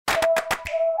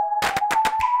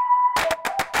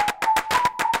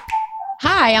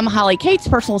Hi, I'm Holly Cates,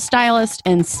 personal stylist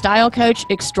and style coach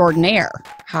extraordinaire.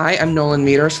 Hi, I'm Nolan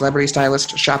Meter, celebrity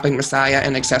stylist, shopping messiah,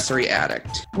 and accessory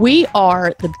addict. We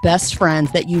are the best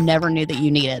friends that you never knew that you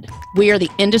needed. We are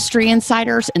the industry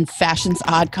insiders and fashion's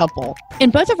odd couple. In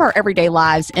both of our everyday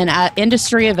lives and at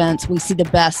industry events, we see the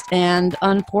best and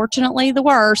unfortunately the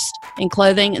worst in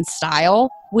clothing and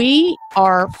style. We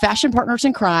are fashion partners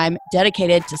in crime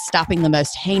dedicated to stopping the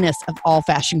most heinous of all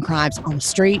fashion crimes on the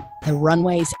street, the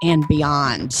runways, and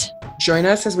beyond. Join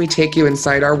us as we take you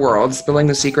inside our world, spilling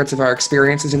the secrets of our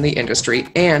experiences in the industry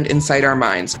and inside our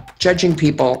minds, judging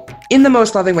people in the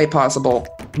most loving way possible,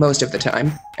 most of the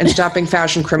time, and stopping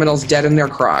fashion criminals dead in their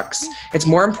crocs. It's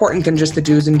more important than just the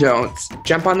do's and don'ts.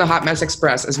 Jump on the Hot Mess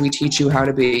Express as we teach you how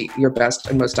to be your best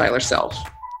and most stylish self.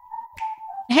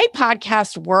 Hey,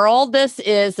 podcast world. This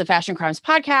is the Fashion Crimes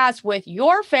Podcast with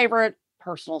your favorite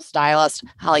personal stylist,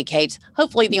 Holly Cates.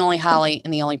 Hopefully the only Holly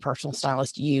and the only personal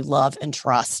stylist you love and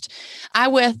trust. I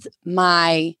with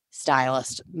my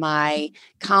stylist, my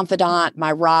confidant,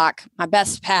 my rock, my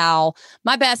best pal,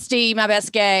 my bestie, my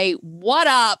best gay. What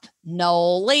up,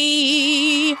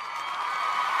 Nolan?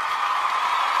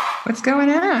 What's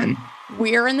going on?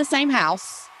 We're in the same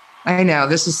house. I know.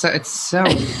 This is so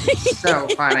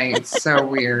funny. It's so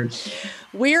weird.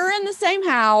 We're in the same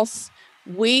house.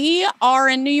 We are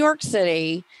in New York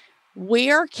City.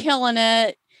 We are killing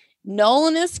it.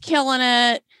 Nolan is killing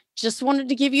it. Just wanted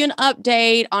to give you an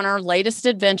update on our latest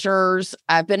adventures.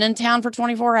 I've been in town for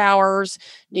 24 hours.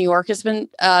 New York has been,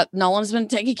 Nolan's been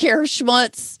taking care of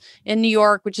Schmutz in New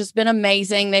York, which has been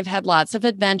amazing. They've had lots of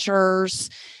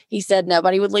adventures. He said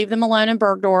nobody would leave them alone in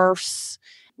Bergdorf's.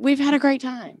 We've had a great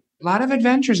time. A lot of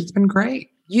adventures. It's been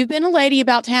great. You've been a lady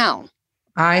about town.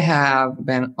 I have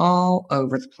been all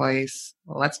over the place.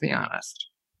 Let's be honest.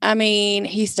 I mean,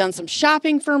 he's done some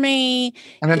shopping for me.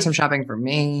 I've done some shopping for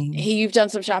me. You've done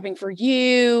some shopping for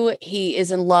you. He is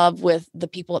in love with the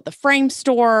people at the frame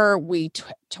store. We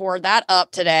tore that up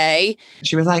today.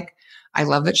 She was like, I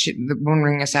love that the woman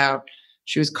ringing us out.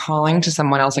 She was calling to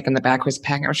someone else like in the back who was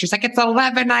packing. She's like, it's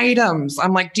 11 items.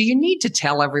 I'm like, do you need to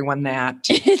tell everyone that?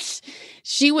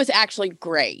 She was actually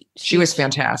great. She was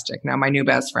fantastic. Now, my new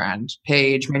best friend,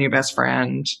 Paige, my new best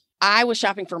friend. I was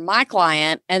shopping for my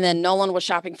client and then Nolan was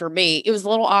shopping for me. It was a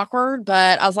little awkward,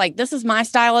 but I was like, this is my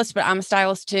stylist, but I'm a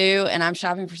stylist too. And I'm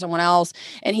shopping for someone else.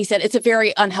 And he said, it's a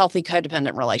very unhealthy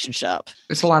codependent relationship.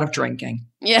 It's a lot of drinking.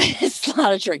 Yeah, it's a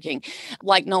lot of drinking.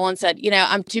 Like Nolan said,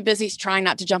 I'm too busy trying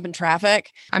not to jump in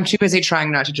traffic. I'm too busy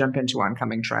trying not to jump into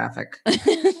oncoming traffic.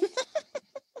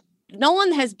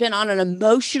 Nolan has been on an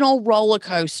emotional roller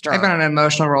coaster. I've been on an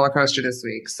emotional roller coaster this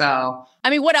week. So, I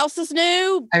mean, what else is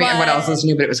new? What else is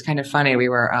new? But it was kind of funny. We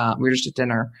were just at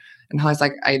dinner, and Holly's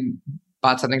like, I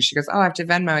bought something. She goes, "Oh, I have to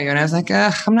Venmo you," and I was like,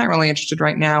 "I'm not really interested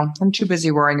right now. I'm too busy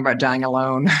worrying about dying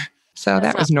alone." So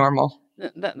that was normal.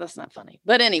 That's not funny.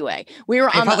 But anyway, we were.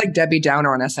 I felt like Debbie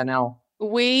Downer on SNL.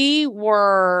 We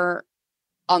were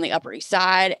on the Upper East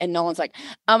Side, and Nolan's like,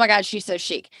 "Oh my God, she's so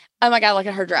chic. Oh my God, look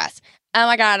at her dress. Oh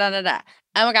my God,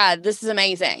 oh my God, this is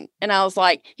amazing." And I was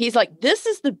like, he's like, this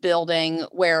is the building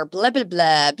where blah, blah,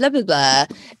 blah, blah, blah, blah.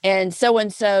 And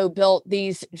so built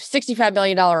these $65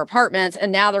 million apartments.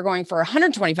 And now they're going for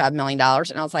 $125 million.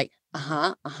 And I was like,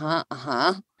 And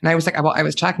I was like, well, I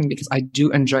was talking because I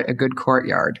do enjoy a good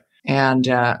courtyard. And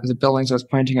the buildings I was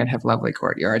pointing at have lovely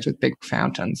courtyards with big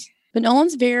fountains. But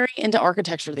Nolan's very into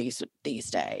architecture these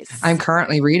days. I'm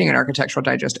currently reading an Architectural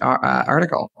Digest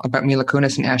article about Mila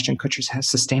Kunis and Ashton Kutcher's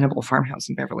sustainable farmhouse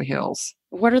in Beverly Hills.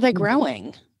 What are they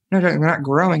growing? No, they're not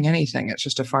growing anything. It's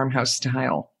just a farmhouse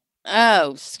style.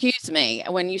 Oh, excuse me.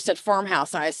 When you said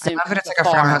farmhouse, I assumed I love it. It's like a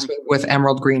farmhouse with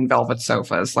emerald green velvet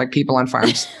sofas. Like people on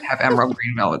farms have emerald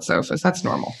green velvet sofas. That's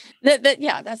normal.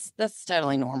 Yeah, that's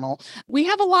totally normal. We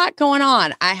have a lot going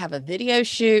on. I have a video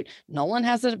shoot. Nolan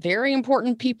has a very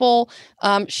important people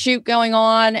shoot going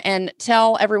on. And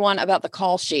tell everyone about the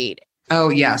call sheet. Oh,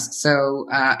 yes. So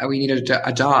we needed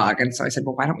a dog. And so I said,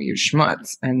 well, why don't we use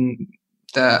Schmutz? And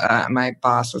my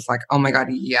boss was like, oh my God,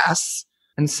 yes.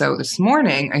 And so this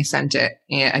morning I sent it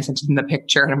in the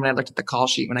picture. And when I looked at the call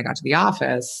sheet, when I got to the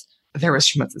office, there was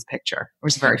Schmutz's picture. It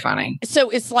was very funny. So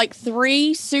it's like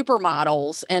 3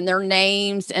 supermodels and their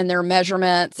names and their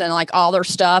measurements and like all their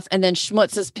stuff. And then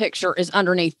Schmutz's picture is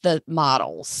underneath the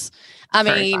models. I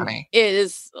mean, funny. It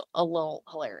is a little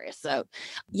hilarious. So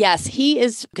yes, he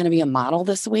is going to be a model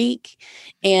this week.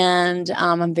 And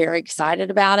I'm very excited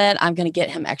about it. I'm going to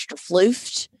get him extra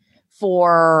floofed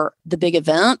for the big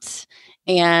event.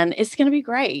 And it's going to be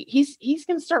great. He's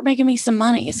going to start making me some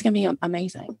money. It's going to be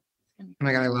amazing. Oh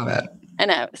my God, I love it. I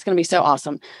know. It's going to be so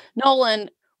awesome. Nolan,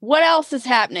 What else is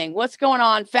happening? What's going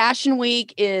on? Fashion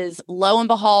Week is, lo and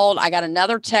behold, I got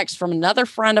another text from another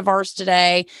friend of ours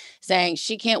today saying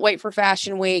she can't wait for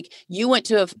Fashion Week. You went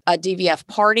to a DVF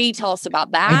party. Tell us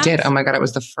about that. I did. Oh my God. It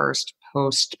was the first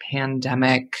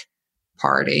post-pandemic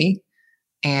party.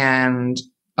 And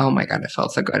oh my God, it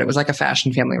felt so good. It was like a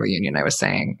fashion family reunion, I was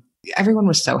saying. Everyone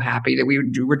was so happy that we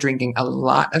were drinking a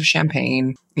lot of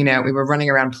champagne. We were running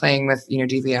around playing with,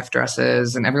 DVF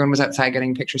dresses, and everyone was outside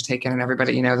getting pictures taken, and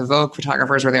everybody, the Vogue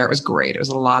photographers were there. It was great. It was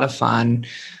a lot of fun.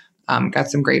 Got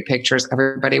some great pictures.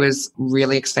 Everybody was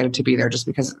really excited to be there just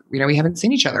because, we haven't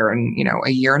seen each other in,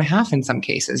 a year and a half in some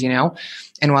cases,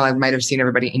 and while I might have seen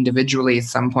everybody individually at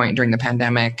some point during the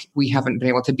pandemic, we haven't been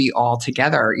able to be all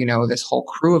together, this whole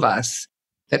crew of us.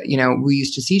 That, we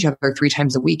used to see each other 3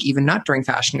 times a week, even not during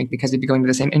Fashion Week, because we'd be going to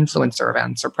the same influencer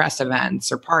events or press events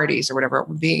or parties or whatever it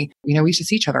would be. We used to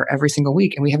see each other every single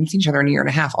week, and we haven't seen each other in a year and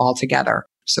a half all together.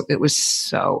 So it was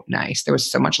so nice. There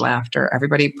was so much laughter.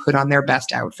 Everybody put on their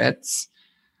best outfits.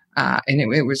 And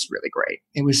it was really great.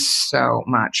 It was so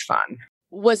much fun.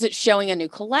 Was it showing a new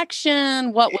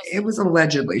collection? It was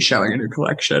allegedly showing a new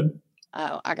collection.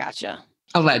 Oh, I gotcha.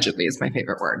 Allegedly is my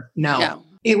favorite word. No.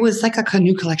 It was like a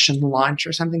new collection launch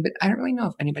or something, but I don't really know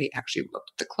if anybody actually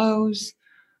looked at the clothes.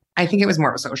 I think it was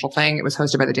more of a social thing. It was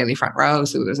hosted by the Daily Front Row.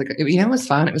 So it was it was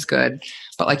fun. It was good.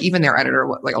 But even their editor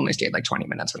only stayed 20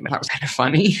 minutes, which I thought was kind of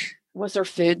funny. Was there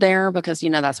food there? Because,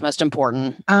 that's most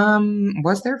important.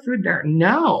 Was there food there?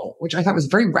 No, which I thought was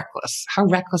very reckless. How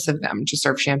reckless of them to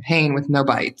serve champagne with no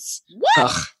bites. What?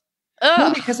 Ugh.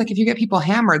 No, because if you get people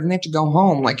hammered, then they have to go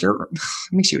home. It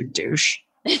makes you a douche.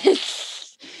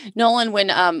 Nolan,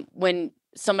 when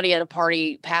somebody at a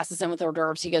party passes him with hors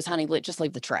d'oeuvres, he goes, honey, just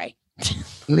leave the tray.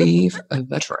 Leave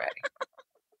the tray.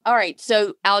 All right.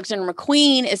 So Alexander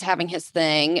McQueen is having his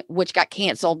thing, which got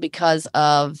canceled because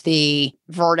of the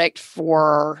verdict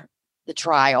for the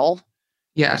trial.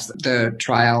 Yes, the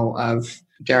trial of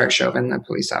Derek Chauvin, the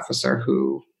police officer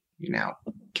who,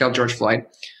 killed George Floyd.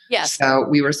 Yes. So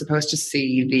we were supposed to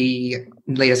see the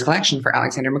latest collection for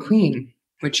Alexander McQueen,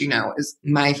 which, is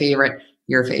my favorite,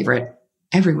 your favorite,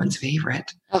 everyone's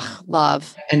favorite. Oh,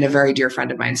 love. And a very dear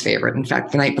friend of mine's favorite. In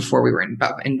fact, the night before we were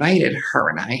invited, her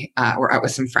and I were out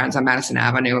with some friends on Madison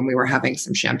Avenue, and we were having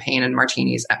some champagne and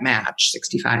martinis at Match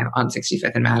 65 on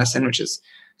 65th and Madison, which is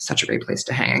such a great place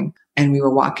to hang. And we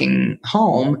were walking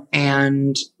home,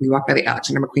 and we walked by the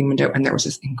Alexander McQueen window, and there was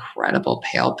this incredible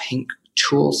pale pink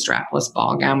tulle strapless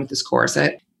ball gown with this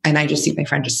corset. And I just see my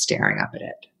friend just staring up at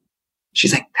it.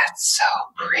 She's like, that's so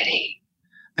pretty.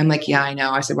 I'm like, yeah, I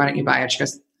know. I said, why don't you buy it? She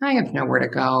goes, I have nowhere to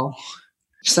go.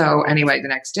 So anyway, the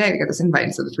next day we got this invite.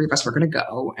 And so the 3 of us were going to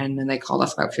go. And then they called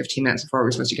us about 15 minutes before we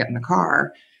were supposed to get in the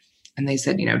car. And they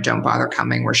said, don't bother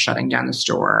coming. We're shutting down the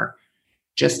store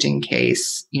just in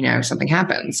case, something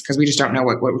happens. Because we just don't know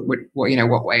what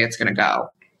way it's going to go.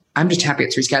 I'm just happy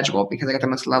it's rescheduled because I got the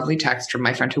most lovely text from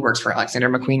my friend who works for Alexander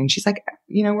McQueen. And she's like,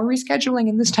 we're rescheduling,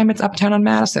 and this time it's uptown on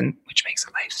Madison, which makes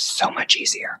life so much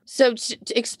easier. So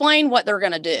to explain what they're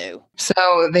going to do. So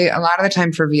a lot of the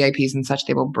time for VIPs and such,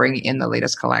 they will bring in the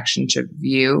latest collection to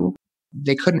view.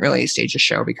 They couldn't really stage a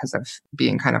show because of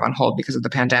being kind of on hold because of the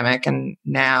pandemic. And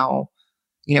now,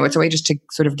 it's a way just to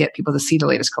sort of get people to see the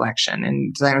latest collection.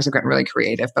 And designers have gotten really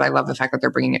creative. But I love the fact that they're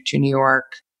bringing it to New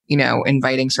York.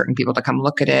 Inviting certain people to come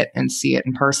look at it and see it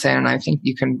in person. And I think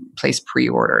you can place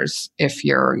pre-orders if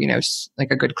you're,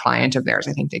 a good client of theirs.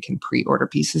 I think they can pre-order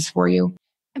pieces for you.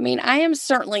 I mean, I am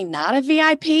certainly not a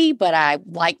VIP, but I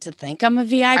like to think I'm a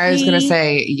VIP. I was going to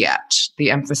say yet.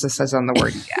 The emphasis is on the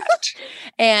word yet.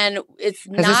 And it's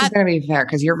not. This is going to be fair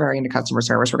because you're very into customer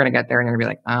service. We're going to get there and you're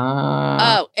going to be like,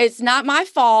 Oh, it's not my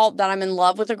fault that I'm in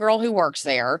love with a girl who works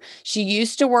there. She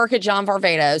used to work at John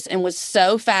Varvatos and was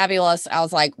so fabulous. I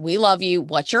was like, we love you.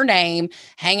 What's your name?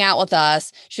 Hang out with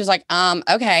us. She was like,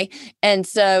 okay. And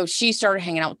so she started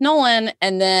hanging out with Nolan.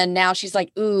 And then now she's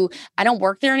like, ooh, I don't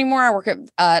work there anymore. I work at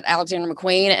Alexander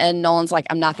McQueen. And Nolan's like,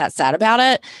 I'm not that sad about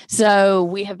it. So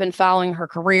we have been following her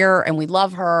career and we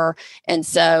love her. And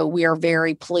so we are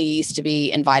very pleased to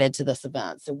be invited to this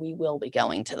event. So we will be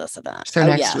going to this event. So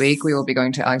next week we will be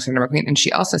going to Alexander McQueen. And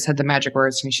she also said the magic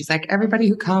words to me. She's like, everybody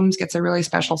who comes gets a really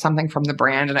special something from the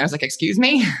brand. And I was like, excuse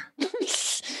me?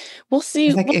 We'll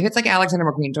see. Like, if it's like Alexander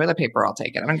McQueen toilet paper, I'll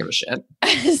take it. I don't give a shit.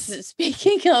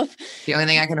 Speaking of... The only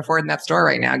thing I can afford in that store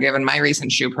right now, given my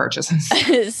recent shoe purchases.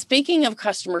 Speaking of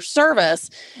customer service,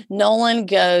 Nolan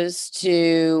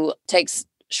takes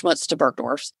Schmutz to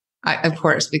Bergdorf's. Of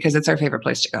course, because it's our favorite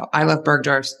place to go. I love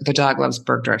Bergdorf's. The dog loves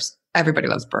Bergdorf's. Everybody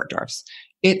loves Bergdorf's.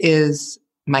 It is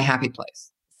my happy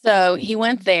place. So he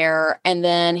went there and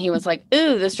then he was like,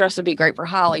 ooh, this dress would be great for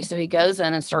Holly. So he goes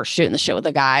in and starts shooting the shit with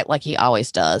the guy like he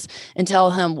always does and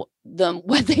tell him them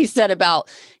what they said about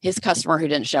his customer who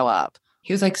didn't show up.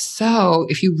 He was like, so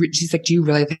she's like, do you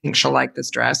really think she'll like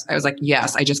this dress? I was like,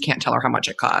 yes, I just can't tell her how much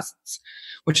it costs.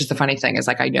 Which is the funny thing is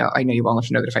like, I know you well enough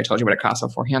to know that if I told you what it costs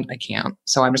beforehand, I can't.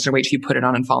 So I'm just gonna wait till you put it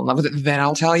on and fall in love with it. Then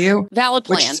I'll tell you. Valid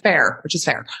plan. Which is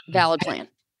fair. Valid plan.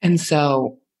 And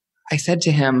so I said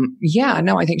to him, yeah,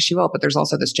 no, I think she will, but there's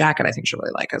also this jacket I think she'll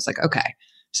really like. I was like, okay.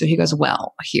 So he goes,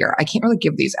 well, here, I can't really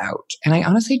give these out. And I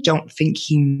honestly don't think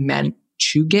he meant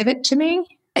to give it to me.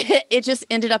 It just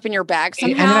ended up in your bag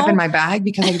somehow? It ended up in my bag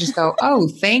because I could just go, oh,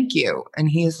 thank you. And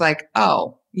he's like,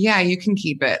 oh, yeah, you can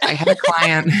keep it. I had a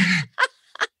client.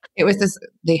 It was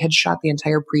they had shot the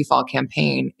entire pre-fall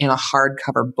campaign in a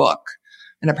hardcover book.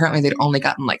 And apparently they'd only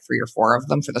gotten like 3 or 4 of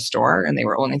them for the store and they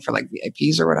were only for like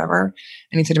VIPs or whatever.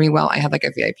 And he said to me, well, I had like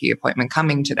a VIP appointment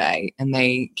coming today and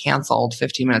they canceled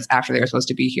 15 minutes after they were supposed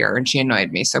to be here. And she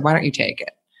annoyed me. So why don't you take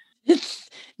it?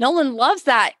 Nolan loves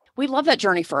that. We love that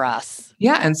journey for us.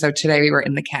 Yeah. And so today we were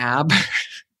in the cab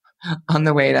on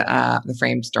the way to the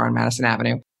frame store on Madison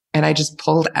Avenue. And I just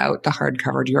pulled out the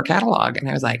hardcover Dior catalog. And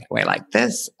I was like, we like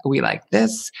this. We like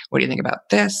this. What do you think about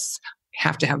this?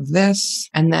 Have to have this.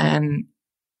 And then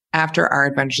after our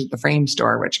adventures at the frame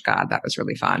store, which God, that was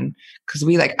really fun. Cause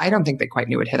I don't think they quite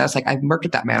knew it hit us. Like I've worked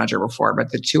with that manager before,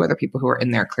 but the 2 other people who were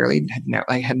in there clearly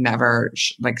had never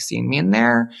seen me in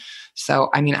there. So,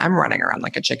 I mean, I'm running around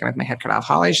like a chicken with my head cut off.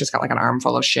 Holly's just got like an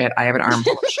armful of shit. I have an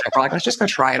armful of shit. We're like, let's just go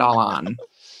try it all on.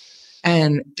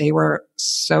 And they were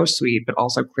so sweet, but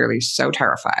also clearly so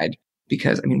terrified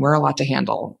because, I mean, we're a lot to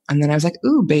handle. And then I was like,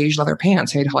 ooh, beige leather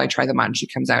pants. I made Holly try them on. She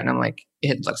comes out and I'm like,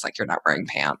 it looks like you're not wearing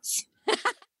pants.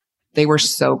 They were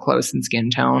so close in skin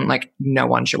tone. Like no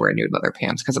one should wear nude leather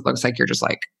pants because it looks like you're just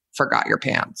like forgot your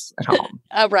pants at home.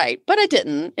 Right. But I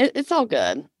didn't. It's all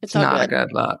good. It's all not a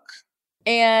good look.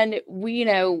 And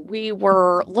we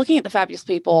were looking at the fabulous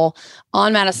people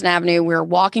on Madison Avenue. We were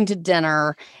walking to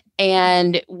dinner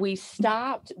and we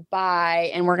stopped by,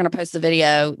 and we're going to post the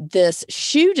video, this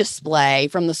shoe display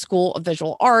from the School of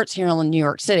Visual Arts here in New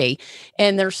York City.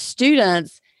 And their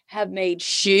students have made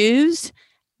shoes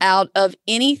out of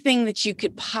anything that you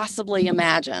could possibly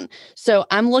imagine. So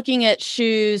I'm looking at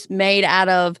shoes made out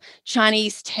of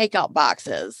Chinese takeout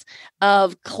boxes,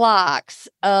 of clocks,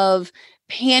 of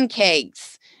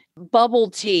pancakes,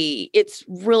 bubble tea. It's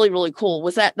really, really cool.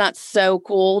 Was that not so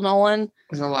cool, Nolan?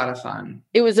 It was a lot of fun.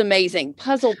 It was amazing.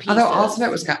 Puzzle pieces. Although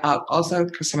also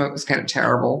some of it was kind of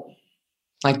terrible.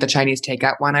 Like the Chinese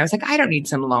takeout one. I was like, I don't need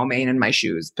some lo mein in my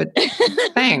shoes, but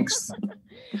thanks.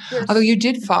 Although you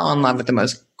did fall in love with the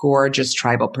most gorgeous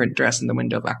tribal print dress in the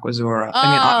window of Aquazzura.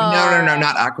 No,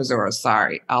 not Aquazzura.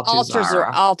 Sorry.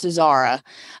 Altuzara.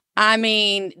 I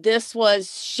mean, this was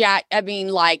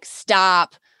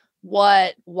stop.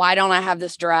 What? Why don't I have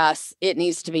this dress? It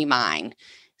needs to be mine.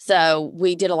 So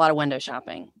we did a lot of window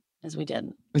shopping as we did.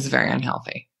 It was very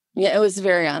unhealthy. Yeah, it was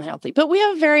very unhealthy, but we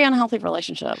have a very unhealthy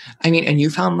relationship. I mean, and you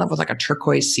fell in love with like a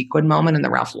turquoise sequin moment in the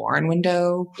Ralph Lauren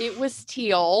window. It was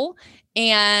teal.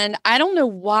 And I don't know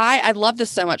why I love this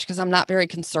so much because I'm not very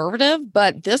conservative,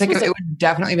 but this it would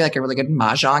definitely be like a really good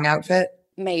mahjong outfit.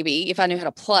 Maybe if I knew how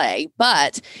to play,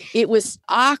 but it was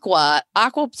aqua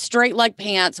straight leg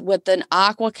pants with an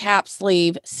aqua cap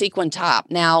sleeve sequin top.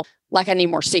 Now, like I need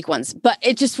more sequins, but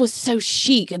it just was so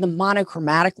chic and the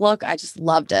monochromatic look. I just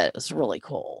loved it. It was really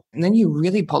cool. And then you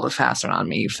really pulled a fast one on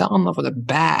me. You fell in love with a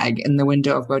bag in the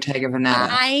window of Bottega Veneta.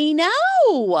 I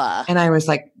know. And I was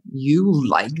like, you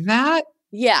like that?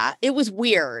 Yeah, it was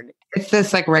weird. It's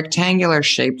this like rectangular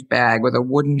shaped bag with a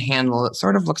wooden handle. It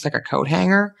sort of looks like a coat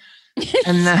hanger.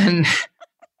 And then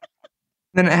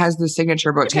it has the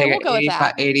signature Bottega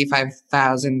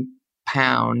 85,000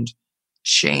 pound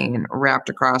chain wrapped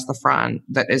across the front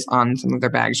that is on some of their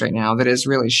bags right now that is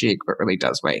really chic, but really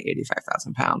does weigh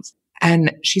 85,000 pounds.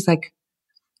 And she's like,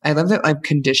 I love that I've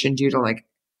conditioned you to like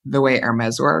the way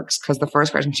Hermes works. Cause the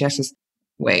first question she asks is,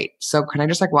 wait, so can I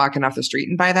just like walk in off the street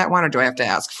and buy that one or do I have to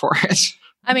ask for it?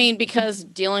 I mean, because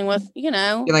dealing with, You're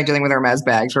like dealing with Hermes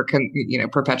bags, we're,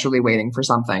 perpetually waiting for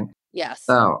something. Yes.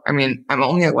 So, I mean, I'm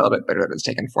only a little bit bitter that it's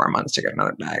taken 4 months to get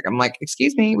another bag. I'm like,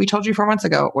 excuse me, we told you 4 months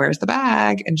ago, where's the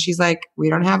bag? And she's like, we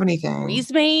don't have anything.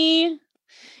 Squeeze me.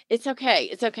 It's okay.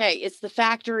 It's okay. It's the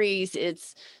factories.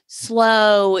 It's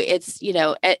slow. It's,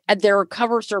 their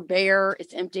covers are bare.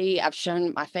 It's empty. I've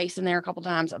shown my face in there a couple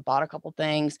times. I've bought a couple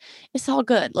things. It's all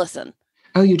good. Listen.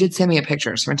 Oh, you did send me a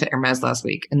picture. So I went to Hermes last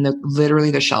week and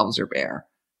literally the shelves are bare.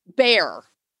 Bare.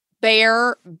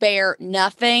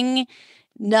 Nothing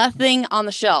Nothing on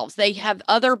the shelves. They have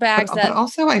other bags But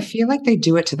also, I feel like they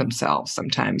do it to themselves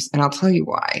sometimes. And I'll tell you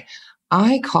why.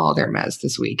 I called Hermes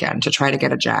this weekend to try to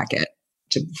get a jacket,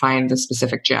 to find the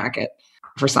specific jacket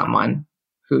for someone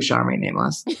who shall remain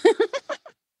nameless.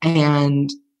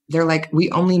 And they're like, we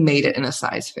only made it in a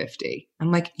size 50.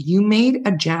 I'm like, you made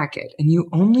a jacket and you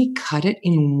only cut it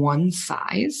in one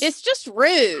size? It's just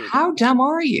rude. How dumb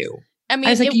are you? I mean,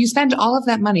 I was like, you spend all of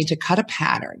that money to cut a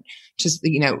pattern, just,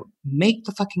 make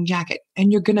the fucking jacket,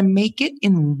 and you're going to make it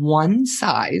in one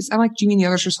size. I'm like, do you mean the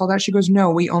others are sold out? She goes,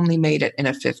 no, we only made it in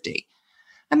a 50.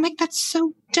 I'm like, that's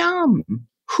so dumb.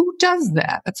 Who does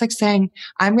that? That's like saying,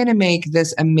 I'm going to make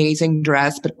this amazing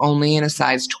dress, but only in a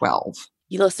size 12.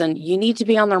 Listen, you need to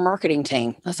be on their marketing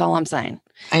team. That's all I'm saying.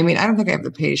 I mean, I don't think I have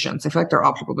the patience. I feel like they're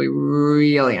all probably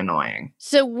really annoying.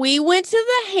 So we went to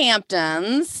the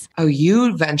Hamptons. Oh,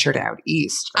 you ventured out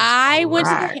east.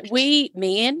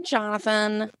 Me and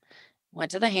Jonathan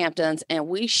went to the Hamptons and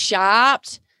we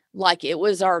shopped like it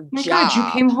was our job. God, you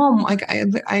came home. Like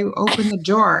I opened the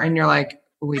door and you're like,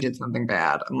 we did something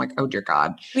bad. I'm like, oh dear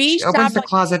God. She opens the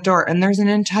closet door and there's an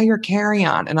entire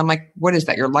carry-on. And I'm like, what is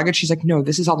that? Your luggage? She's like, no,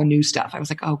 this is all the new stuff. I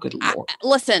was like, oh, good Lord.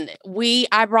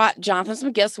 I brought Jonathan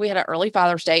some gifts. We had an early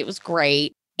Father's Day. It was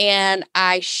great. And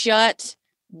I shut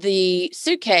the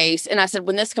suitcase and I said,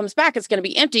 when this comes back, it's going to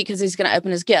be empty because he's going to open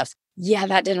his gifts. Yeah,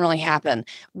 that didn't really happen.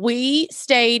 We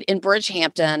stayed in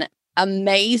Bridgehampton.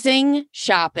 Amazing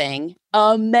shopping.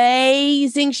 Went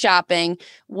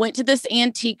to this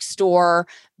antique store.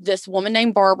 This woman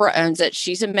named Barbara owns it.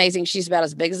 She's amazing. She's about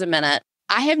as big as a minute.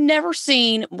 I have never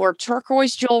seen more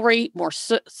turquoise jewelry, more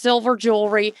silver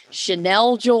jewelry,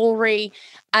 Chanel jewelry.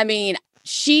 I mean,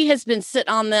 she has been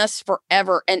sitting on this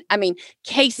forever. And I mean,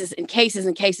 cases and cases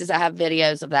and cases. I have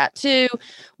videos of that too.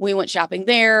 We went shopping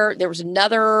there. There was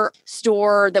another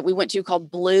store that we went to called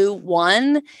Blue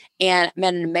One and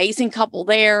met an amazing couple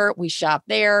there. We shopped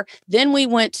there. Then we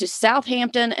went to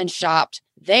Southampton and shopped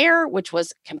there, which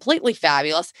was completely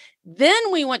fabulous.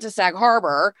 Then we went to Sag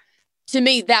Harbor. To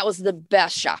me, that was the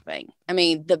best shopping. I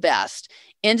mean, the best.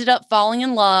 Ended up falling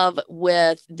in love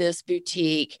with this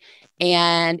boutique.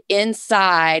 And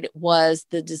inside was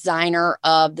the designer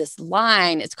of this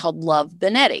line. It's called Love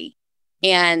Benetti.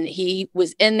 And he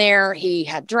was in there. He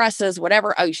had dresses,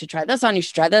 whatever. Oh, you should try this on. You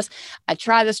should try this. I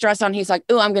tried this dress on. He's like,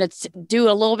 oh, I'm going to do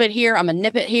a little bit here. I'm going to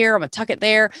nip it here. I'm going to tuck it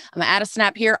there. I'm going to add a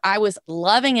snap here. I was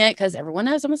loving it because everyone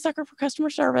knows I'm a sucker for customer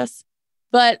service.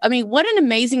 But I mean, what an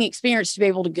amazing experience to be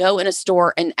able to go in a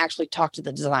store and actually talk to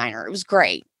the designer. It was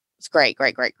great. It's great,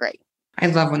 great, great, great. I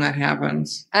love when that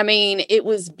happens. I mean, it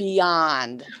was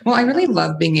beyond. Well, I really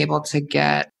love being able to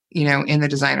get, in the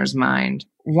designer's mind.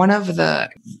 One of the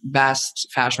best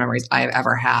fashion memories I've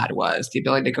ever had was the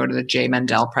ability to go to the J.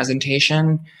 Mendel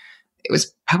presentation. It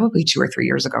was probably 2 or 3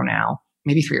 years ago now,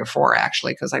 maybe 3 or 4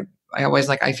 actually, because I always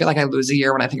I feel like I lose a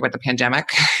year when I think about the pandemic.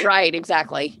 Right,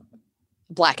 exactly.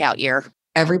 Blackout year.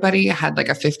 Everybody had like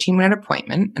a 15-minute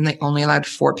appointment and they only allowed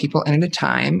 4 people in at a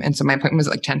time. And so my appointment was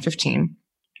at like 10:15.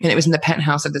 And it was in the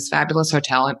penthouse of this fabulous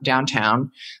hotel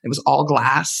downtown. It was all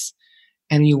glass.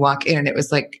 And you walk in and it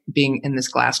was like being in this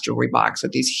glass jewelry box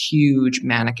with these huge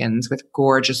mannequins with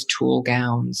gorgeous tulle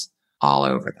gowns all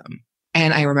over them.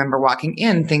 And I remember walking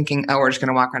in thinking, oh, we're just going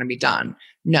to walk around and be done.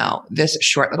 No, this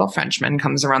short little Frenchman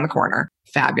comes around the corner.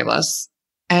 Fabulous.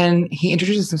 And he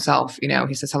introduces himself.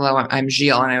 He says, hello, I'm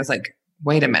Gilles. And I was like,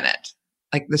 wait a minute.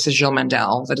 Like, this is Gilles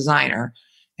Mendel, the designer.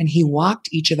 And he walked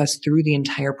each of us through the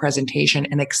entire presentation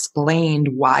and explained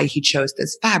why he chose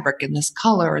this fabric and this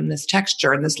color and this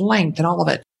texture and this length and all of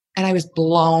it. And I was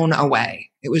blown away.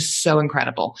 It was so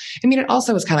incredible. I mean, it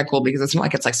also was kind of cool because it's not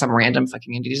like it's like some random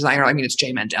fucking indie designer. I mean, it's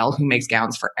J. Mendel who makes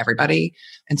gowns for everybody.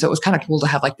 And so it was kind of cool to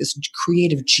have like this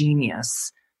creative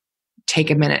genius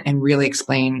take a minute and really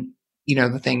explain,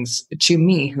 the things to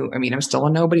me who, I mean, I'm still a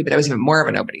nobody, but I was even more of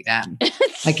a nobody then.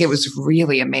 Like, it was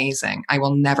really amazing. I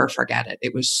will never forget it.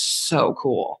 It was so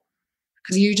cool.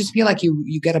 Because you just feel like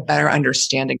you get a better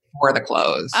understanding for the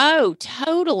clothes. Oh,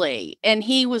 totally. And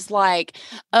he was like,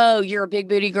 oh, you're a big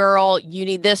booty girl. You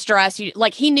need this dress.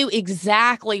 He knew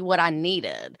exactly what I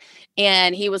needed.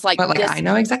 And he was like, but I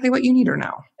know exactly what you need or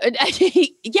no.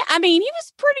 Yeah. I mean, he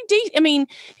was pretty decent. I mean,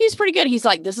 he was pretty good. He's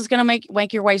like, this is going to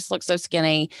make your waist look so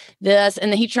skinny. This.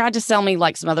 And then he tried to sell me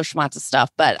like some other Schmutz stuff,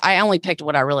 but I only picked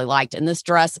what I really liked. And this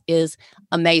dress is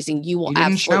amazing. You will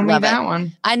absolutely love it. That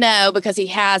one. I know, because he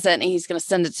has it and he's going to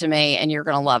send it to me and you're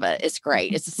going to love it. It's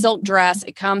great. It's a silk dress.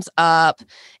 It comes up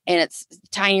and it's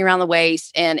tiny around the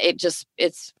waist and it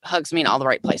hugs me in all the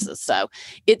right places. So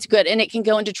it's good. And it can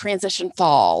go into transition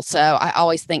fall. So I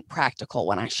always think practical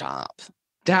when I shop.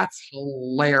 That's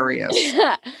hilarious.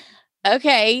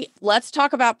 Okay, let's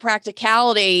talk about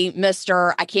practicality,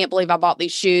 Mr. I can't believe I bought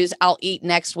these shoes. I'll eat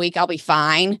next week. I'll be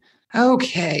fine.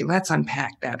 Okay, let's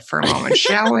unpack that for a moment,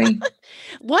 shall we?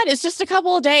 What? It's just a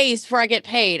couple of days before I get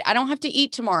paid. I don't have to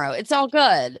eat tomorrow. It's all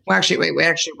good. Well, actually, wait,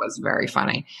 actually, it was very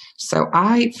funny. So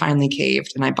I finally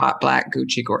caved and I bought black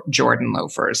Gucci Jordan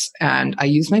loafers, and I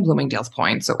used my Bloomingdale's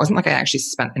points. So it wasn't like I actually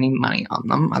spent any money on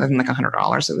them other than like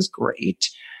 $100. It was great.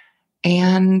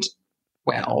 And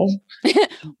well,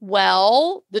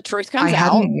 well, the truth comes out. I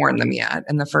hadn't worn them yet.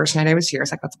 And the first night I was here,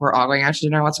 it's like, we're all going out to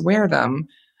dinner. Let's wear them.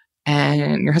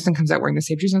 And your husband comes out wearing the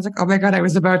same shoes. And I was like, oh my God, I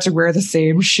was about to wear the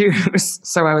same shoes.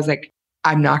 So I was like,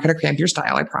 I'm not going to cramp your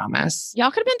style, I promise.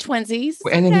 Y'all could have been twinsies.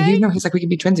 And then he's like, we can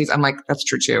be twinsies. I'm like, that's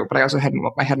true too. But I also hadn't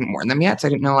worn them yet. So I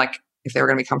didn't know like if they were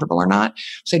going to be comfortable or not.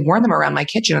 So I'd worn them around my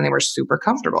kitchen and they were super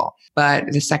comfortable. But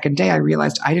the second day I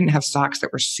realized I didn't have socks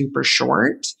that were super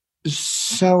short.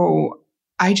 So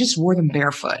I just wore them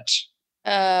barefoot.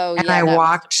 Oh, and I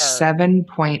walked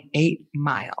 7.8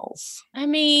 miles. I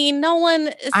mean,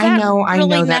 Nolan, I know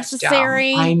that's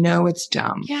necessary? Dumb. I know it's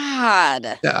dumb.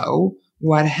 God. So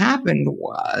what happened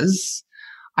was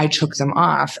I took them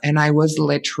off and I was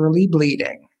literally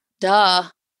bleeding. Duh.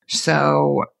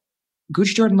 So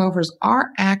Gucci Jordan loafers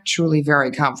are actually very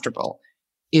comfortable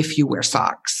if you wear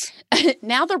socks.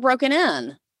 Now they're broken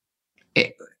in.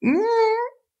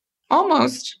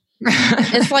 Almost.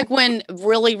 It's like when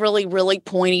really, really, really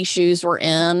pointy shoes were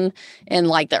in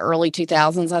like the early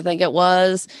 2000s, I think it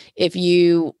was. If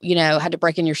you had to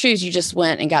break in your shoes, you just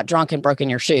went and got drunk and broke in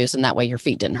your shoes. And that way your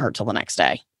feet didn't hurt till the next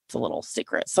day. It's a little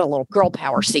secret. It's a little girl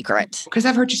power secret. Because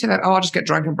I've heard you say that, I'll just get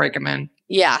drunk and break them in.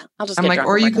 Yeah. I'm like,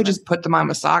 or you could just put them on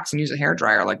with socks and use a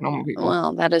hairdryer like normal people.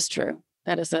 Well, that is true.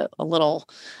 That is a little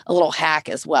hack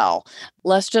as well.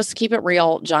 Let's just keep it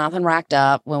real. Jonathan racked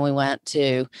up when we went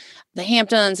to the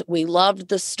Hamptons. We loved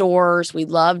the stores. We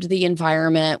loved the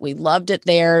environment. We loved it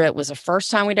there. It was the first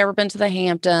time we'd ever been to the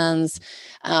Hamptons.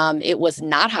 It was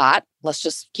not hot. Let's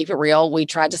just keep it real. We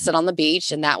tried to sit on the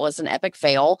beach and that was an epic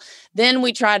fail. Then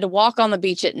we tried to walk on the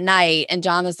beach at night and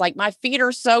Jonathan's like, my feet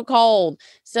are so cold.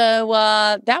 So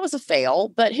that was a fail.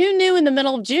 But who knew in the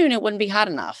middle of June it wouldn't be hot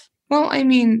enough? Well, I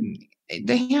mean,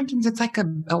 the Hamptons, it's like a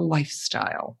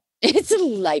lifestyle. It's a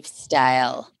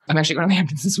lifestyle. I'm actually going to the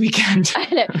Hamptons this weekend. I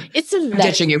know. It's a lifestyle. I'm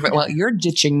ditching you. Well, you're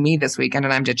ditching me this weekend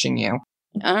and I'm ditching you.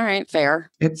 All right.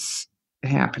 Fair. It's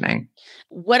happening.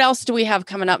 What else do we have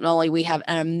coming up, Nolly? We have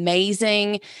an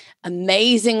amazing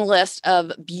list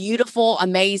of beautiful,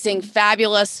 amazing,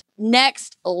 fabulous,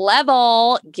 next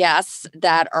level guests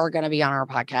that are going to be on our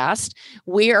podcast.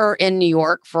 We are in New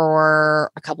York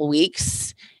for a couple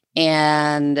weeks.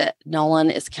 And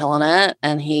Nolan is killing it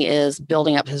and he is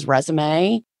building up his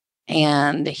resume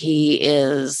and he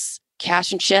is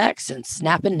cashing checks and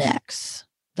snapping necks.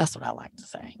 That's what I like to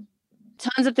say.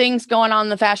 Tons of things going on in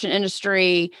the fashion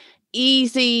industry.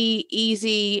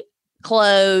 Easy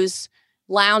clothes.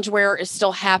 Loungewear is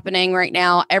still happening right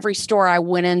now. Every store I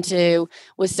went into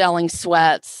was selling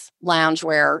sweats,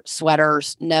 loungewear,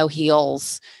 sweaters, no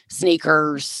heels,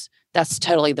 sneakers. That's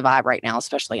totally the vibe right now,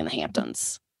 especially in the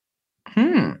Hamptons.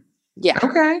 Yeah.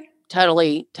 Okay.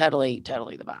 Totally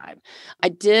the vibe. I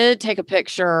did take a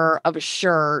picture of a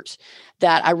shirt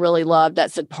that I really loved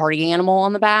that said party animal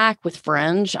on the back with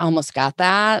fringe. I almost got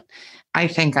that. I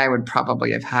think I would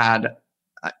probably have had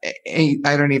I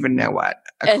don't even know what,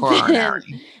 a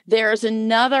coronary. There's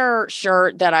another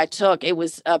shirt that I took. It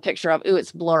was a picture of,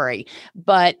 it's blurry,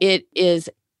 but it is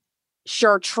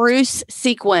chartreuse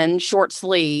sequin short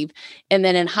sleeve. And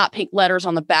then in hot pink letters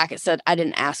on the back, it said, I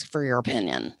didn't ask for your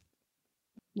opinion.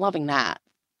 Loving that.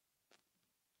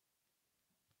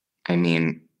 I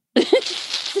mean,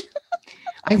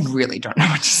 I really don't know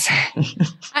what to say.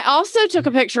 I also took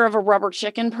a picture of a rubber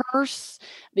chicken purse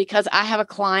because I have a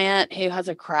client who has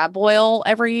a crab boil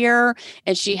every year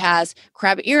and she has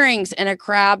crab earrings and a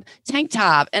crab tank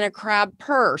top and a crab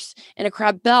purse and a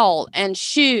crab belt and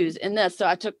shoes and this. So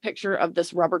I took a picture of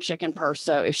this rubber chicken purse.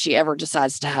 So if she ever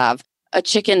decides to have a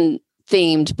chicken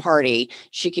themed party,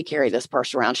 she could carry this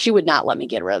purse around. She would not let me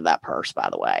get rid of that purse, by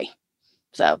the way.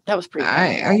 So that was pretty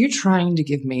cool. Are you trying to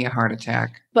give me a heart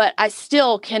attack? But I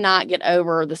still cannot get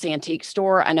over this antique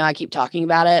store. I know I keep talking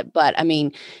about it, but I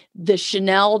mean, the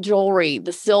Chanel jewelry,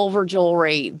 the silver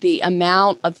jewelry, the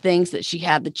amount of things that she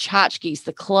had, the tchotchkes,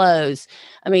 the clothes.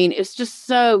 I mean, it's just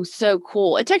so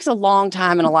cool. It takes a long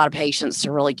time and a lot of patience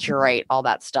to really curate all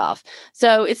that stuff.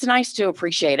 So it's nice to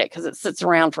appreciate it because it sits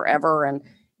around forever. And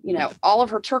you know, all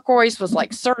of her turquoise was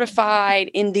like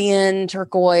certified Indian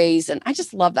turquoise. And I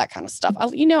just love that kind of stuff. I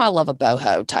love a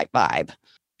boho type vibe.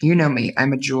 You know me,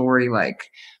 I'm a jewelry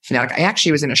fanatic. I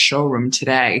actually was in a showroom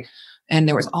today And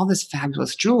there was all this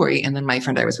fabulous jewelry. And then my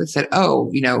friend I was with said,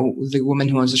 oh, the woman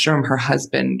who owns the showroom, her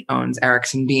husband owns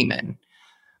Erickson Beeman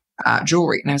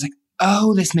jewelry. And I was like,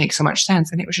 oh, this makes so much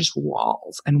sense. And it was just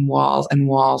walls and walls and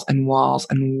walls and walls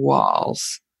and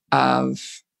walls of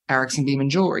Erickson Beeman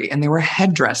jewelry. And there were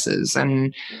headdresses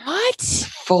and what?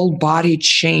 Full body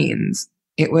chains.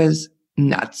 It was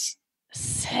nuts.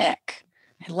 Sick.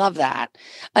 I love that.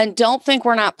 And don't think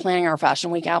we're not planning our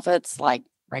fashion week outfits like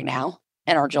right now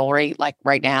and our jewelry like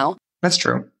right now. That's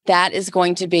true. That is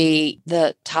going to be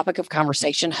the topic of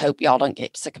conversation. Hope y'all don't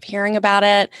get sick of hearing about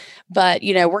it. But,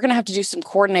 we're going to have to do some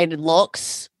coordinated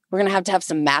looks. We're going to have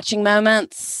some matching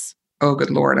moments. Oh,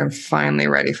 good Lord. I'm finally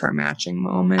ready for a matching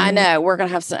moment. I know. We're going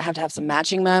to have some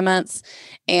matching moments.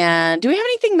 And do we have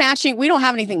anything matching? We don't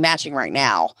have anything matching right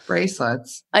now.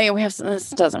 Bracelets. I mean, we have some,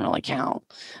 this doesn't really count.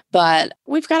 But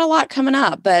we've got a lot coming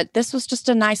up. But this was just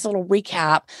a nice little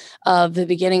recap of the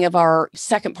beginning of our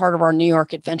second part of our New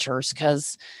York adventures.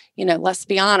 Because, let's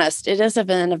be honest, it is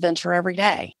an adventure every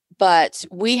day. But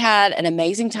we had an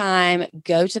amazing time.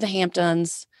 Go to the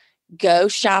Hamptons. Go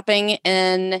shopping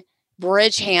in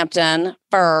Bridgehampton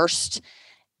first,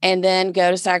 and then go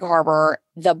to Sag Harbor,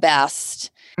 the best.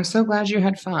 I'm so glad you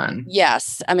had fun.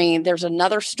 Yes. I mean, there's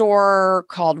another store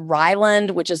called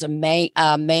Ryland, which is a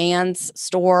man's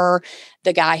store.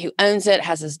 The guy who owns it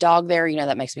has his dog there.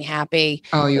 That makes me happy.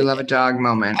 Oh, you love a dog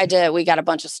moment. I did. We got a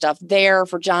bunch of stuff there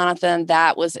for Jonathan.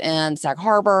 That was in Sag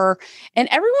Harbor. And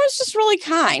everyone was just really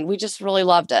kind. We just really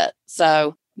loved it.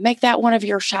 So make that one of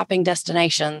your shopping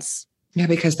destinations. Yeah,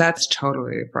 because that's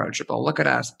totally approachable. Look at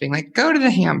us being like, go to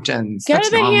the Hamptons. Go that's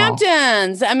to the normal.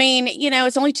 Hamptons. I mean,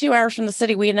 it's only 2 hours from the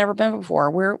city. We had never been before.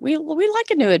 We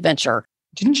like a new adventure.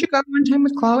 Didn't you go one time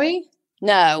with Chloe?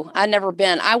 No, I'd never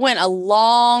been. I went a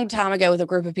long time ago with a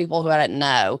group of people who I didn't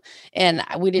know. And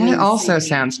we didn't That even also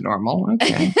sounds normal.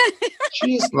 Okay.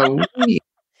 Jeez Louise.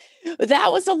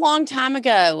 That was a long time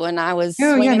ago when I was.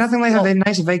 Oh, yeah. Nothing like a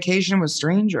nice vacation with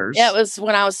strangers. Yeah, it was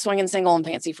when I was swinging single and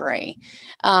fancy free.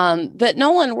 But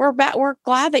Nolan, we're back. We're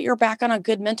glad that you're back on a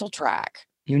good mental track.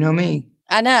 You know me.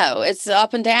 I know it's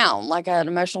up and down like an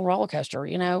emotional roller coaster.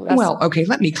 Well, okay.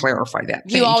 Let me clarify that.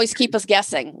 You always keep us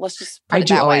guessing. Let's just. I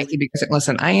do always because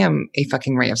listen, I am a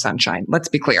fucking ray of sunshine. Let's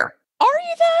be clear. Are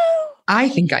you though? I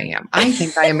think I am. I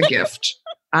think I am a gift.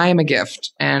 I am a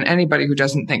gift. And anybody who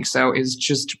doesn't think so is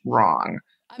just wrong.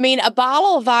 I mean, a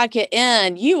bottle of vodka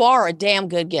in, you are a damn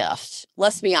good gift.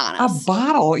 Let's be honest. A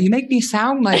bottle? You make me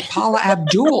sound like Paula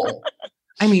Abdul.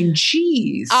 I mean,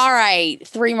 geez. All right.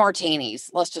 3 martinis.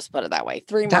 Let's just put it that way.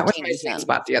 3 that martinis. That was my sweet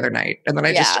spot the other night. And then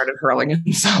I just started hurling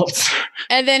insults.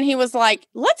 And then he was like,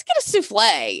 let's get a souffle.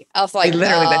 I was like,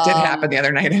 literally, that did happen the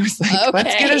other night. I was like, okay.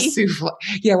 Let's get a souffle.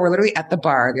 Yeah, we're literally at the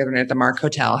bar the other night at the Mark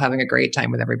Hotel having a great time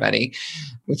with everybody,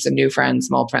 with some new friends,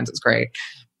 some old friends. It's great.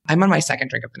 I'm on my second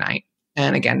drink of the night.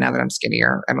 And again, now that I'm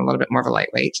skinnier, I'm a little bit more of a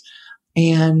lightweight.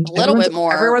 And a little bit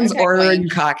more. Everyone's ordering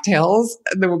cocktails.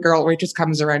 The girl waitress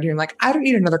comes around here and like, I don't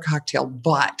need another cocktail,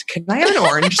 but can I have an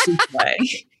orange souffle?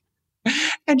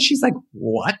 And she's like,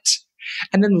 what?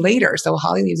 And then later, so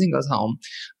Holly leaves and goes home.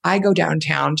 I go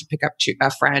downtown to pick up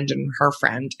a friend and her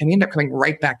friend, and we end up coming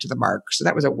right back to the Mark. So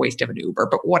that was a waste of an Uber,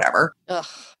 but whatever. Ugh.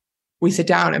 We sit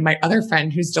down and my other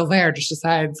friend who's still there just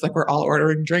decides like we're all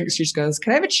ordering drinks. She just goes,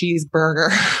 can I have a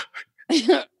cheeseburger?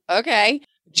 Okay.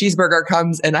 Cheeseburger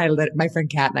comes and my friend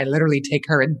Kat and I literally take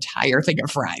her entire thing of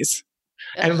fries.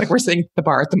 And like we're sitting at the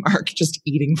bar at the Mark just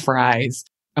eating fries.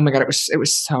 Oh my God, it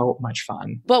was so much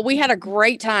fun. But we had a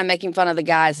great time making fun of the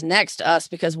guys next to us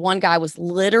because one guy was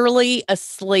literally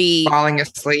asleep. Falling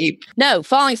asleep. No,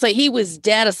 falling asleep. He was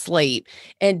dead asleep.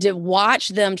 And to watch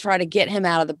them try to get him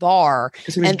out of the bar.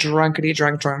 Because he was drunkety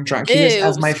drunk. He was,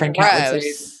 as my friend Kat would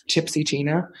say, Tipsy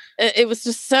Tina. It was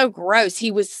just so gross. He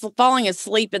was falling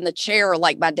asleep in the chair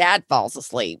like my dad falls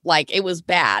asleep. Like it was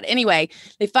bad. Anyway,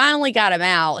 they finally got him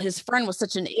out. His friend was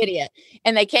such an idiot.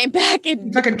 And they came back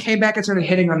and fucking came back and started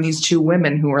hitting on these 2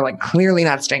 women who were like clearly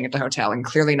not staying at the hotel and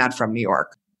clearly not from New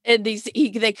York. And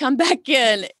they come back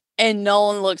in and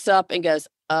Nolan looks up and goes,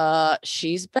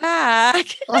 she's back.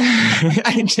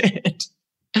 I did.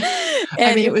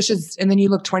 I mean, it was just, and then you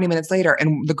look 20 minutes later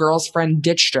and the girl's friend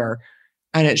ditched her.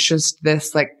 And it's just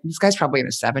this guy's probably in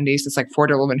his 70s. This like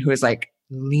 40-year-old woman who is like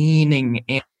leaning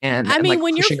in and like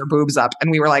when pushing her boobs up.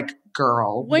 And we were like,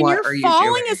 girl, when what you're are you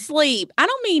falling doing? asleep, I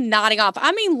don't mean nodding off.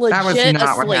 I mean legit that was not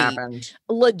asleep. What happened.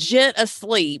 Legit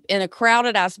asleep in a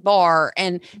crowded ass bar.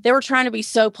 And they were trying to be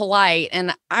so polite.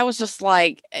 And I was just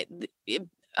like,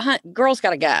 girl's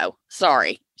got to go.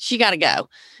 Sorry. She got to go.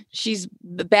 She's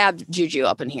bad juju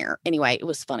up in here. Anyway, it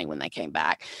was funny when they came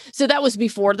back. So that was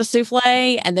before the souffle.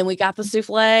 And then we got the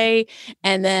souffle.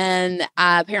 And then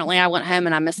apparently I went home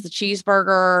and I missed the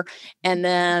cheeseburger. And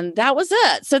then that was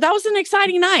it. So that was an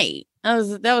exciting night.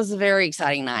 That was a very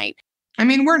exciting night. I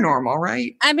mean, we're normal,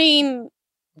 right? I mean,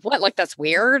 what? Like, that's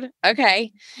weird.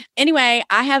 Okay. Anyway,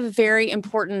 I have a very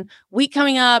important week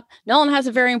coming up. Nolan has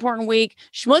a very important week.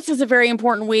 Schmutz has a very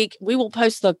important week. We will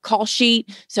post the call sheet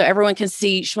so everyone can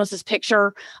see Schmutz's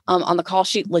picture on the call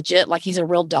sheet, legit, like he's a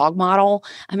real dog model.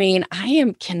 I mean, I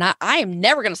am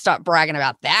never going to stop bragging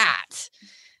about that.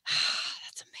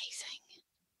 That's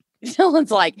amazing. Nolan's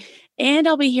like, and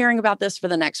I'll be hearing about this for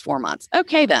the next 4 months.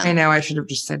 Okay, then. I know. I should have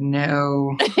just said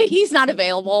no. He's not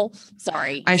available.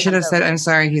 Sorry. I should have said, I'm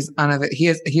sorry. He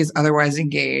is otherwise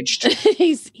engaged.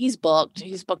 he's booked.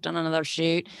 He's booked on another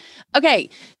shoot. Okay.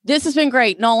 This has been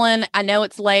great. Nolan, I know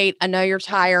it's late. I know you're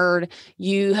tired.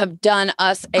 You have done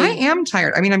us I am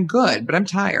tired. I mean, I'm good, but I'm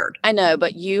tired. I know,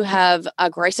 but you have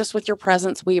graced us with your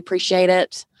presence. We appreciate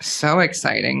it. So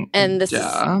exciting. And this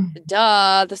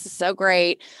is so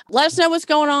great. Let us know what's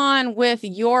going on with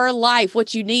your life,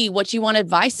 what you need, what you want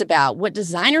advice about, what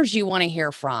designers you want to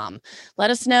hear from.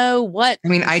 Let us know what. I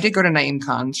mean, I did go to Naeem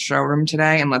Khan's showroom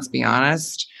today, and let's be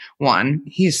honest. One,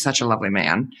 he is such a lovely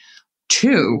man.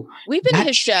 Two, we've been to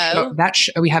his show.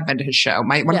 We have been to his show.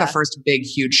 One of the first big,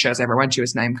 huge shows I ever went to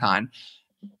was Naeem Khan.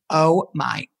 Oh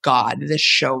my God, this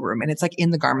showroom. And it's like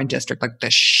in the garment district, like the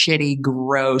shitty,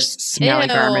 gross, smelly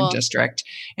garment district.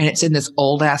 And it's in this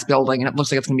old ass building and it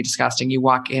looks like it's going to be disgusting. You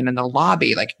walk in and the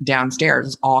lobby, like downstairs,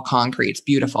 is all concrete. It's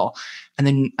beautiful. And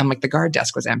then I'm like, the guard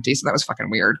desk was empty. So that was fucking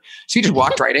weird. So you just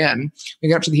walked right in. We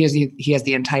got up to he has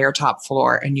the entire top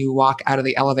floor and you walk out of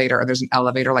the elevator and there's an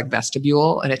elevator like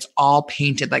vestibule and it's all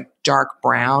painted like dark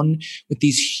brown with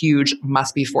these huge,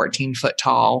 must be 14-foot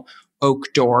tall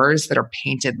oak doors that are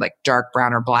painted like dark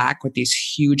brown or black with these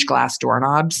huge glass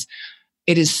doorknobs.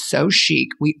 It is so chic.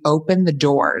 We open the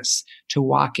doors to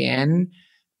walk in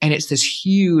and it's this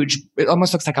huge, it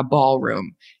almost looks like a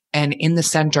ballroom. And in the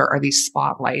center are these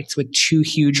spotlights with 2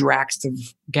 huge racks of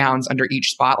gowns under each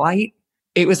spotlight.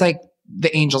 It was like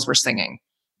the angels were singing.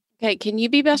 Okay. Can you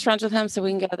be best friends with him so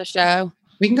we can go to the show?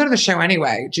 We can go to the show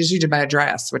anyway. Just need to buy a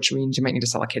dress, which means you might need to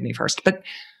sell a kidney first, but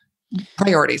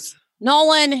priorities.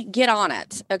 Nolan, get on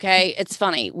it. Okay. It's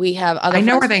funny. We have other. I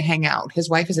know where they hang out.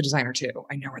 His wife is a designer too.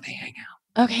 I know where they hang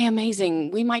out. Okay. Amazing.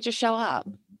 We might just show up.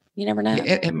 You never know.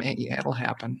 It'll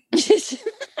happen.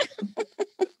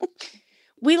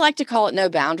 We like to call it no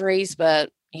boundaries,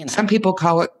 but you know. Some people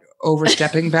call it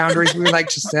overstepping boundaries. We like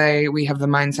to say we have the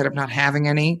mindset of not having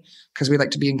any because we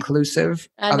like to be inclusive.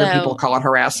 Other people call it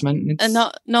harassment. And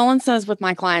Nolan says with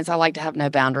my clients, I like to have no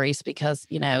boundaries because,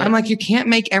 you know. I'm like, you can't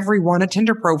make everyone a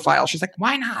Tinder profile. She's like,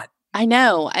 why not? I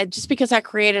know. Just because I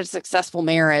created a successful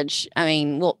marriage. I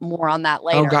mean, more on that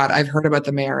later. Oh, God. I've heard about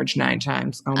the marriage 9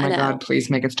 times. Oh, my God. Please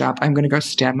make it stop. I'm going to go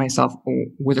stab myself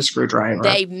with a screwdriver.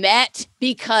 They met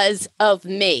because of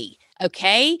me.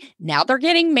 Okay. Now they're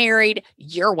getting married.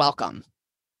 You're welcome.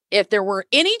 If there were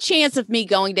any chance of me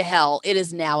going to hell, it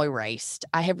is now erased.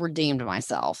 I have redeemed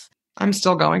myself. I'm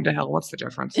still going to hell. What's the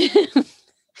difference?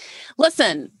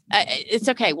 Listen, it's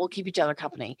okay. We'll keep each other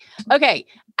company. Okay.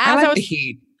 I like the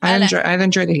heat. I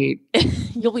enjoy the heat.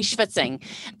 You'll be schwitzing.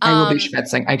 I will be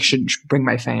schwitzing. I should bring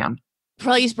my fan.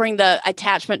 Please bring the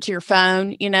attachment to your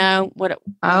phone. You know what?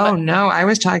 No, I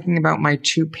was talking about my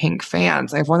 2 pink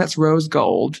fans. I have one that's rose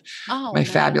gold. My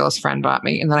fabulous friend bought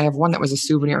me, and then I have one that was a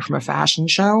souvenir from a fashion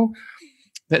show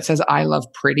that says "I love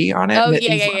pretty" on it. Oh, that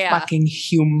is fucking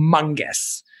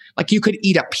humongous. Like you could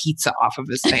eat a pizza off of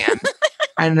this fan.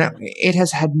 And it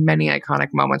has had many iconic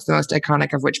moments, the most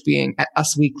iconic of which being at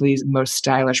Us Weekly's most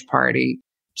stylish party.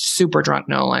 Super drunk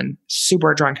Nolan,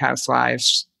 super drunk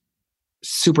housewives,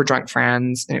 super drunk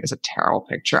friends. And it was a terrible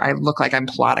picture. I look like I'm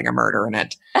plotting a murder in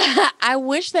it.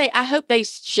 I hope they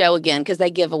show again because they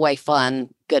give away fun,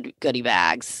 goodie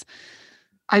bags.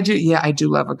 I do. Yeah, I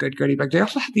do love a good goodie bag. They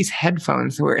also have these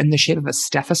headphones that were in the shape of a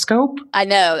stethoscope. I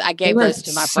know. I gave those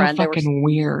to my friend. They were fucking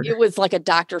weird. It was like a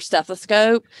doctor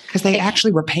stethoscope. Because they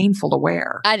actually were painful to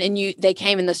wear. And they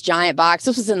came in this giant box.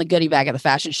 This was in the goodie bag of the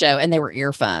fashion show, and they were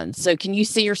earphones. So can you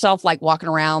see yourself like walking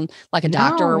around like a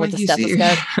doctor with a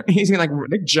stethoscope? He's like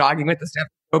jogging with the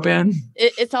stethoscope in.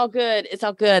 It's all good. It's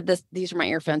all good. These are my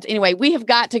earphones. Anyway, we have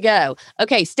got to go.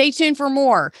 Okay, stay tuned for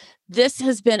more. This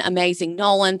has been amazing.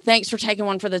 Nolan, thanks for taking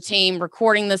one for the team,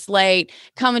 recording this late,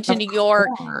 coming to New York,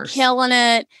 killing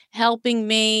it, helping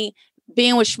me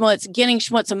being with Schmutz, getting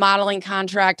Schmutz a modeling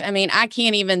contract. I mean, I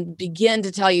can't even begin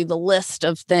to tell you the list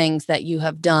of things that you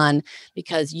have done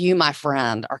because you, my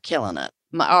friend, are killing it.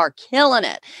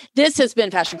 This has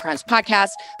been Fashion Crimes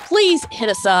Podcast. Please hit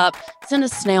us up. Send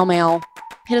us snail mail.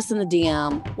 Hit us in the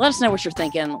DM. Let us know what you're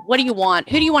thinking. What do you want?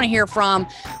 Who do you want to hear from?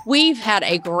 We've had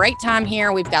a great time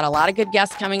here. We've got a lot of good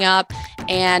guests coming up.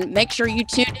 And make sure you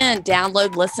tune in,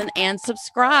 download, listen, and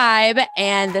subscribe.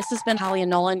 And this has been Holly and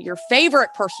Nolan, your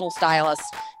favorite personal stylists,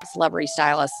 celebrity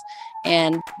stylists.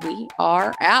 And we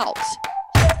are out.